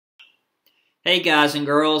Hey guys and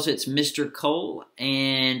girls, it's Mr. Cole,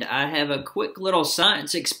 and I have a quick little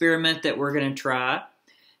science experiment that we're going to try.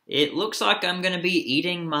 It looks like I'm going to be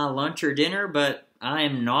eating my lunch or dinner, but I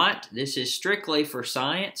am not. This is strictly for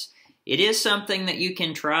science. It is something that you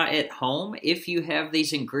can try at home if you have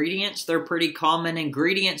these ingredients. They're pretty common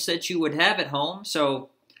ingredients that you would have at home,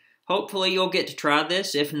 so hopefully you'll get to try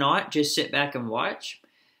this. If not, just sit back and watch.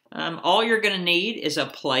 All you're going to need is a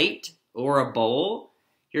plate or a bowl.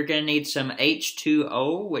 You're going to need some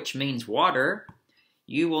H2O, which means water.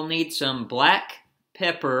 You will need some black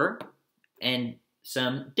pepper and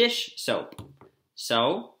some dish soap.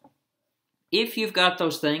 So, if you've got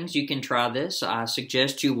those things, you can try this. I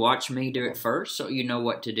suggest you watch me do it first so you know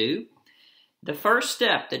what to do. The first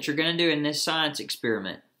step that you're going to do in this science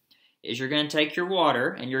experiment is you're going to take your water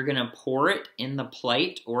and you're going to pour it in the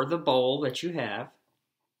plate or the bowl that you have.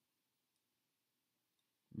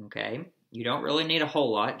 Okay. You don't really need a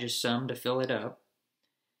whole lot, just some to fill it up.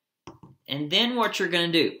 And then what you're going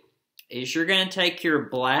to do is you're going to take your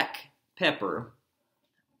black pepper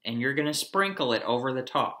and you're going to sprinkle it over the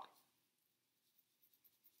top.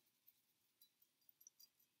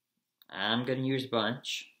 I'm going to use a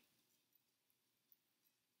bunch.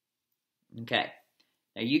 Okay.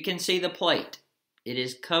 Now you can see the plate. It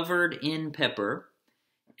is covered in pepper.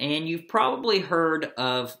 And you've probably heard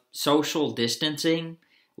of social distancing,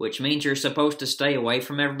 which means you're supposed to stay away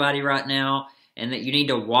from everybody right now and that you need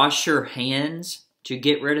to wash your hands to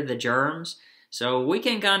get rid of the germs. So we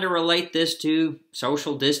can kind of relate this to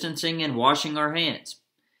social distancing and washing our hands.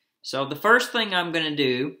 So the first thing I'm going to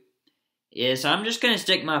do is I'm just going to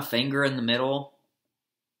stick my finger in the middle.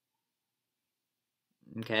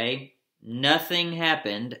 Okay, nothing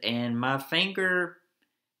happened and my finger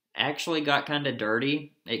actually got kind of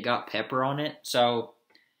dirty. It got pepper on it. So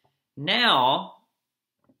now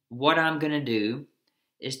what I'm going to do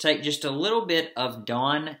is take just a little bit of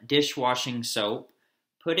Dawn dishwashing soap,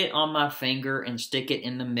 put it on my finger, and stick it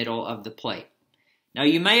in the middle of the plate. Now,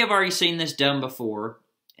 you may have already seen this done before,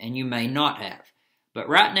 and you may not have. But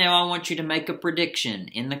right now, I want you to make a prediction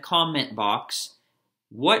in the comment box.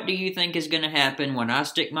 What do you think is going to happen when I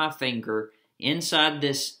stick my finger inside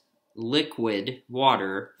this liquid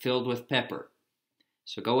water filled with pepper?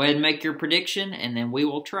 So go ahead and make your prediction, and then we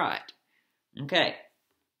will try it. Okay.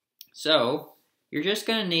 So, you're just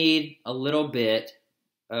going to need a little bit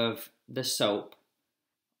of the soap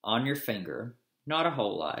on your finger. Not a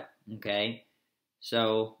whole lot, okay?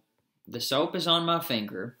 So, the soap is on my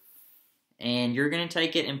finger, and you're going to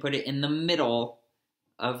take it and put it in the middle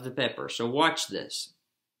of the pepper. So, watch this.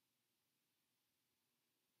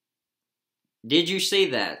 Did you see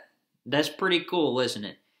that? That's pretty cool, isn't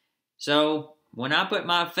it? So, when I put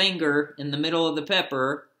my finger in the middle of the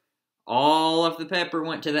pepper, all of the pepper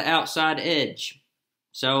went to the outside edge.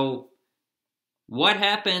 So, what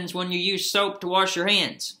happens when you use soap to wash your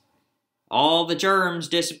hands? All the germs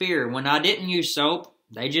disappear. When I didn't use soap,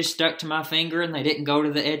 they just stuck to my finger and they didn't go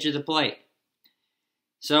to the edge of the plate.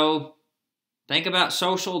 So, think about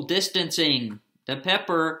social distancing. The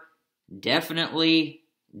pepper definitely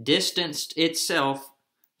distanced itself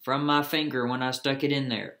from my finger when I stuck it in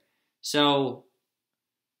there. So,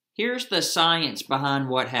 here's the science behind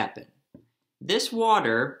what happened. This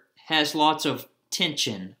water has lots of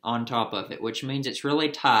tension on top of it, which means it's really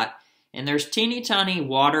tight, and there's teeny tiny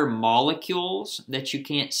water molecules that you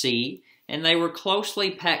can't see, and they were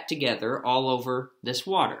closely packed together all over this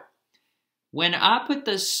water. When I put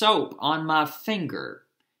the soap on my finger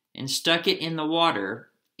and stuck it in the water,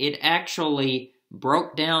 it actually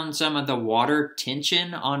broke down some of the water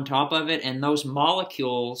tension on top of it, and those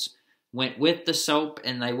molecules went with the soap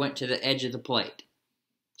and they went to the edge of the plate.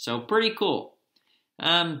 So pretty cool.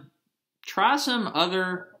 Try some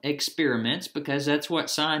other experiments because that's what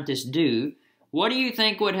scientists do. What do you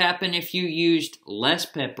think would happen if you used less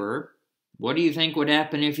pepper? What do you think would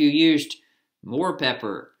happen if you used more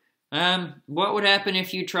pepper? What would happen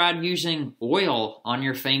if you tried using oil on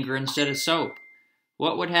your finger instead of soap?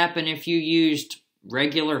 What would happen if you used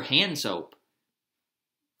regular hand soap?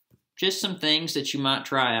 Just some things that you might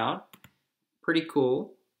try out. Pretty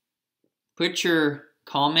cool. Put your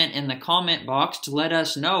comment in the comment box to let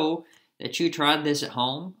us know that you tried this at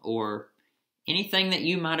home or anything that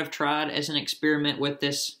you might have tried as an experiment with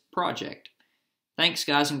this project. Thanks,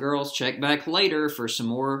 guys and girls. Check back later for some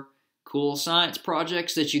more cool science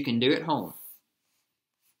projects that you can do at home.